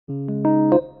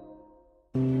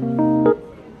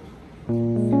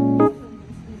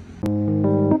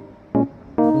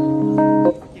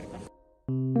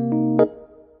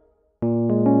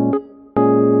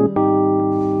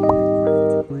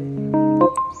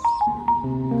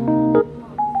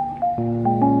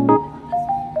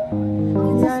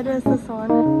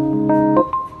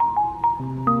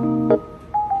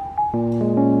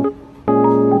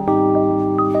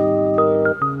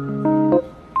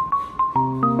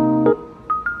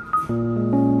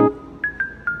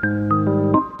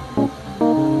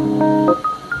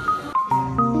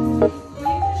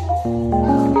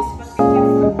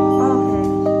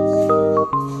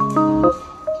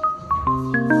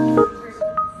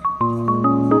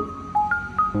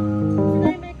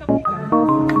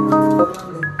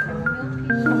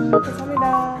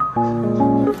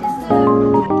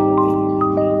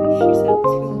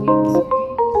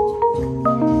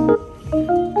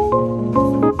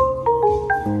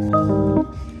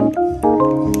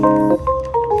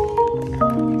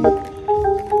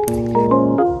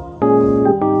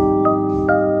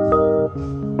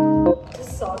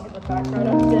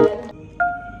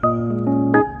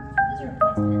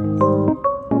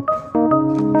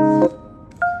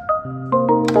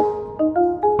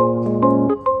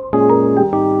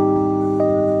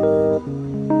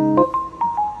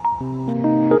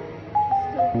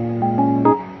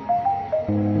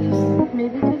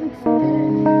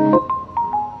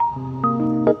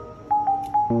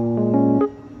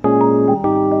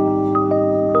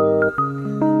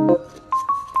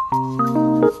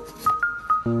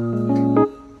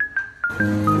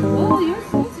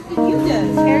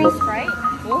cherry Sprite.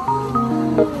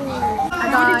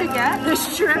 What did you get? The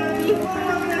shrimp.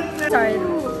 Sorry.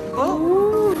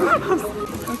 Oh.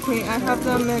 Okay, I have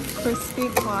the McCrispy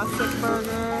Classic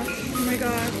Burger. Oh my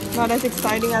god. Not as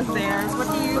exciting as theirs. What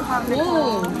do you have?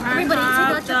 Whoa. Everybody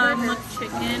have take the out your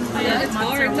chicken with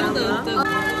mozzarella.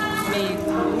 Meat.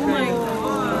 Oh my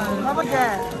god. How about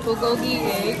that? Bulgogi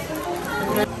egg.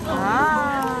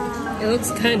 Ah. It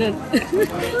looks kind of.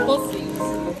 We'll see.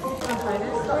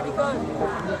 Pretty good.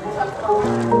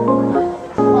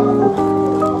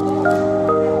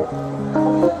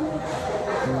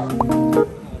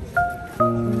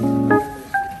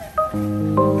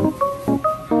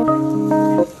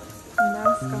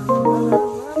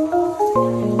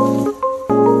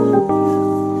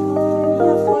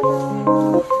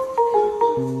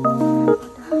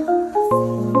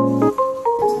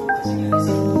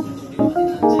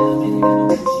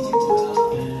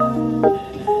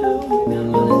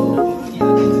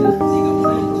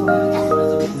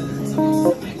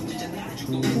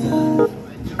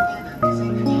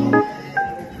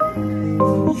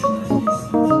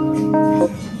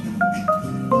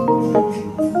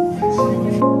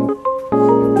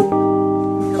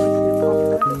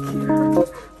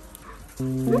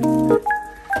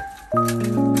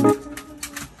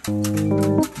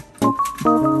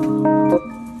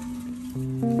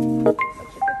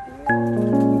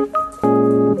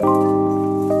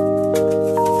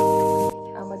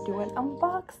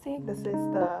 Unboxing. This is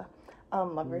the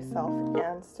Love Yourself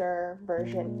Answer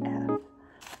version F.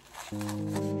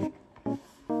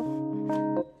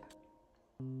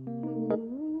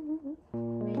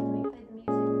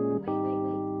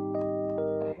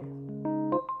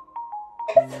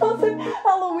 It sounds like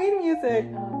Halloween music.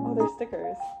 Oh, there's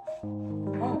stickers.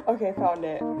 Okay, found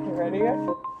it. You ready, guys?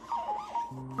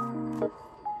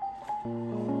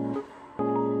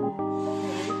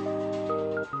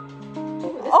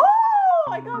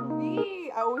 I got B.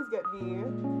 I always get B.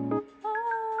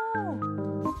 Ah.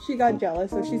 She got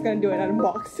jealous, so she's gonna do an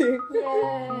unboxing. Yay!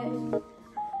 I'm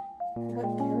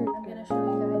gonna show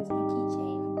you guys my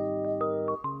keychain.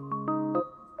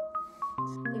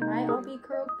 They might all be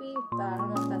croaky, but I don't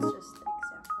know if that's just the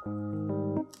example.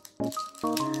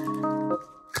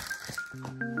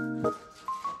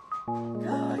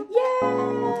 Yay!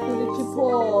 What did you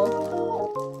pull?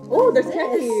 Oh, there's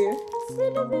candy.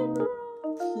 Cinnamon roll.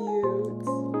 Cute.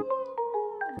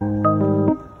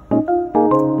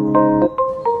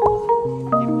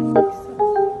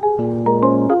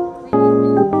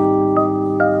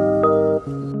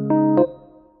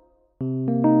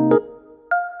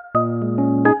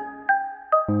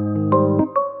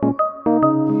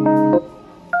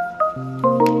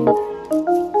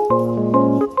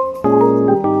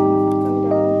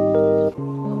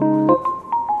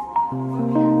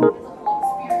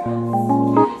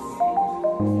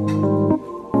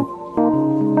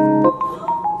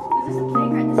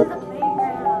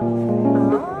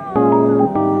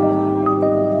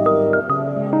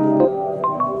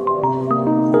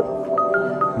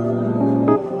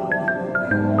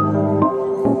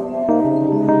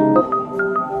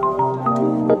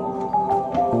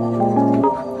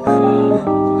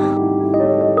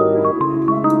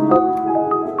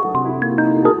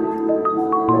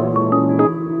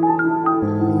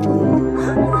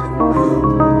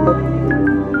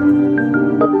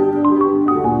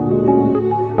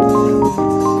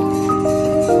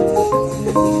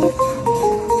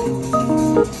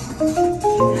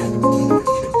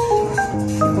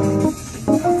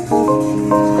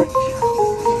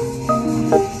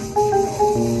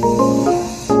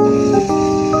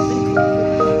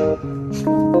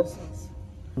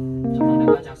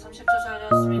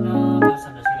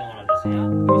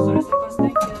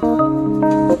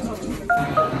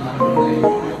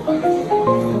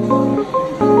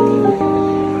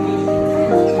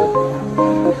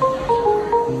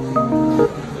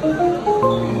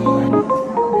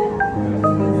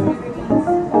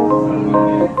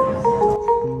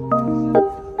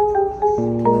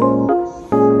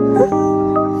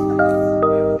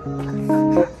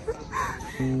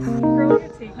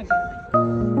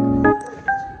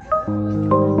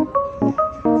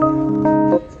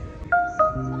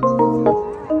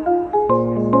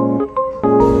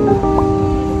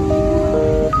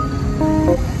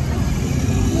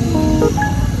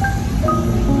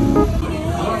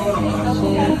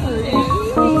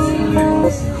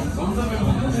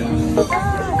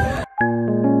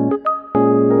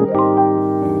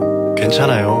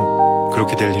 괜찮아요.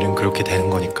 그렇게 될 일은 그렇게 되는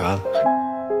거니까.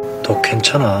 더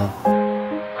괜찮아.